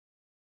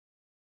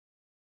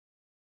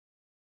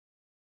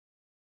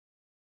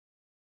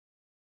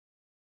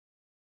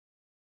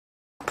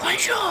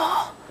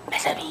Bonjour,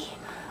 mes amis.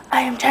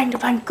 I am trying to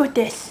find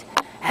Kurtis.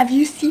 Have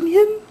you seen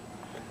him?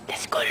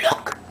 Let's go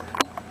look.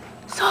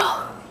 So,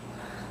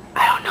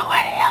 I don't know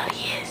where the hell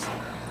he is.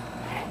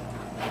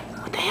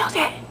 What the hell is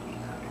that?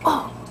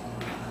 Oh,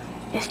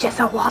 it's just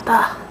a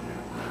water.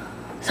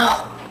 So,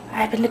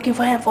 I've been looking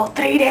for him for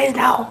 3 days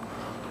now.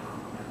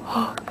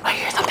 Oh, I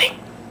hear something.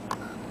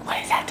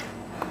 What is that?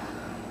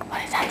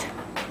 What is that?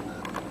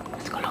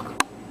 Let's go look.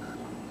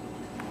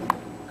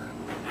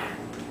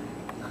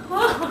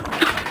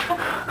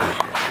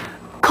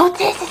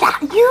 Kurtis, is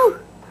that you?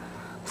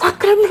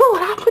 Sakram,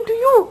 what happened to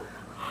you?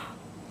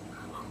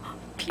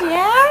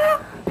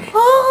 Pierre?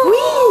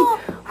 Oh!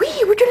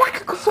 Oui, would you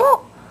like a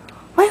croissant?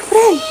 My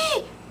friend.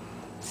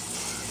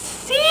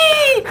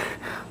 See?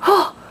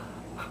 Oh.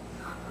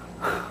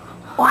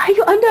 Why are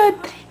you under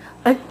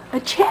a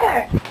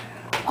chair?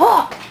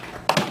 Oh.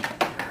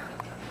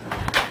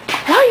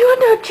 Why are you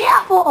under a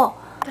chair for?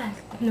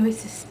 That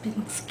noise has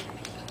been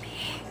scaring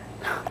me.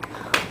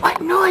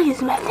 What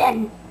noise, my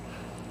friend?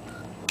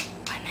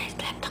 When I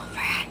slept over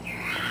at your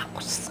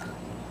house.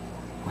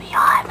 We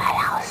are at my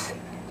house.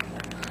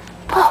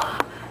 Oh.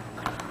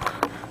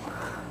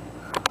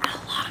 How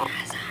long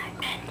has I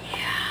been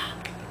here?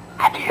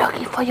 I've been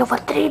looking for you for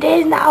 3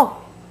 days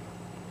now.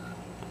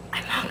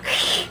 I'm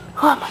hungry.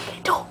 Oh, I'm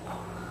hungry too.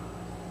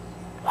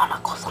 Want a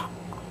croissant?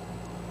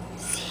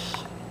 See?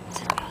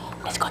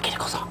 Let's go get a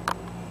croissant.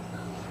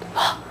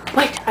 Oh,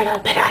 wait, I got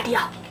a better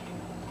idea.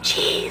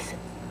 Cheese.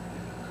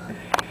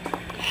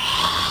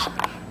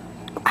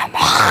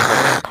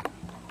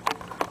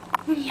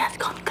 He has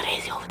gone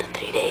crazy over the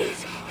 3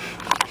 days.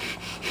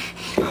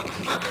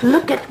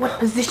 Look at what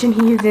position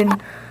he is in.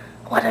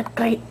 What a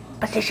great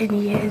position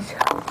he is.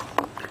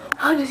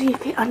 How does he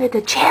fit under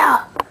the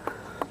chair?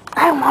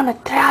 I want to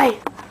try.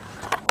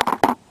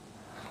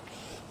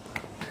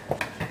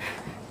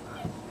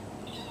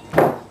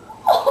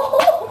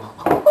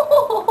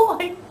 Oh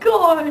my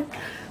god.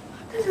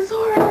 This is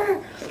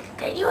horror.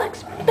 Did you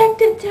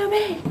expect it to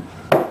be?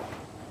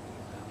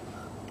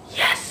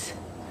 Yes.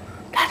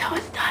 That's how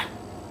it's done.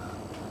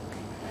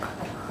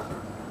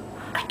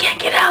 I can't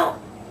get out.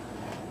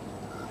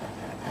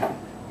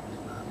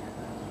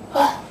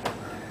 Oh,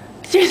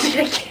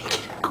 seriously, I can't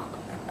get out.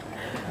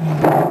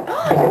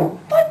 Oh, your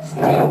butt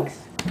stinks.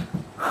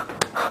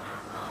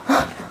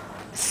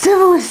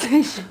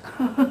 Civilization.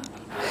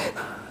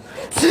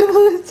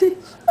 Civilization.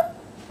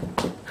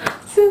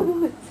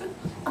 Civilization.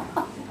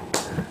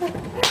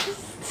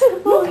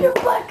 Move your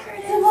butt,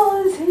 Kurtis.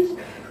 Civilization.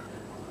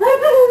 I've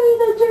been in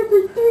that chair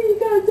for 3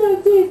 goddamn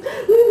days.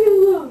 Leave me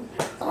alone.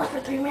 It's only for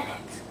 3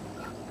 minutes.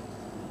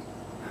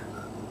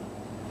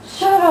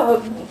 Shut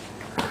up.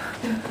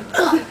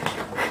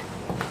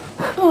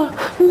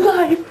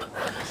 Life.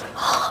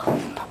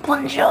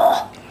 Bonjour.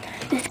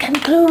 This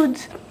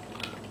concludes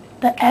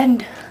the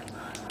end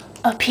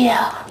of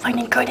Pierre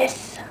finding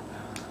Kurtis.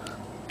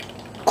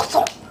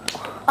 Croissant.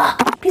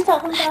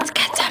 Pizza. Let's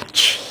get some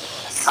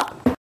cheese.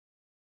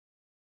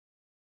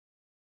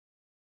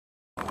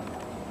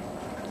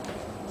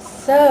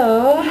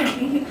 So,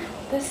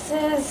 this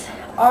is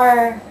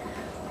our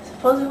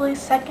Supposedly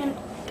second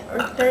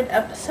or third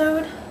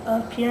episode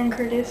of Pierre and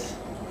Kurtis.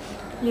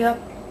 Yep.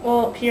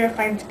 Well, Pierre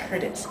finds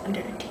Kurtis under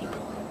a table.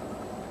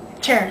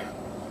 Chair.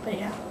 But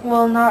yeah.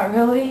 Well, not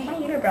really. My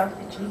unibrows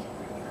itchy.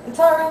 It's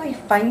not really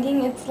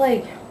finding. It's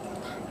like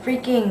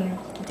freaking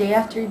day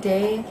after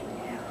day.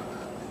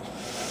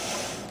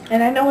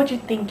 And I know what you're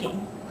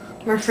thinking.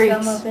 We're freaks.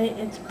 Some of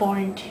it's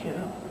boring too.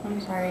 I'm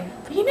sorry.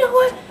 But you know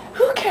what?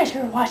 Who cares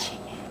you're watching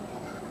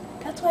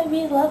it? That's why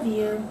we love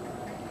you.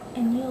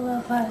 And you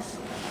love us.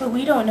 But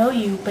we don't know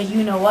you, but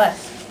you know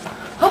us.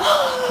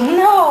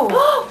 No!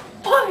 Oh,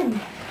 fun!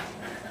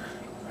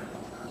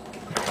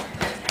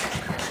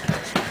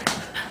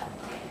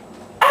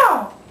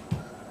 Ow!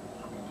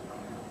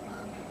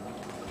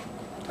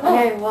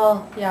 Okay,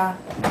 well, yeah.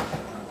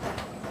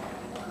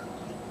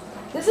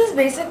 This is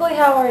basically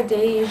how our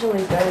day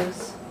usually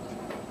goes.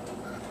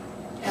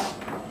 Yeah.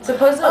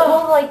 Supposedly,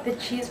 well, like the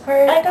cheese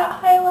part. I got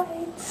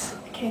highlights.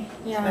 Okay.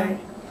 Yeah. Sorry.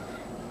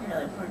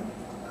 Really important.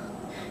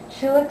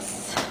 She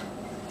looks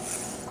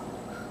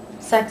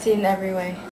sexy in every way.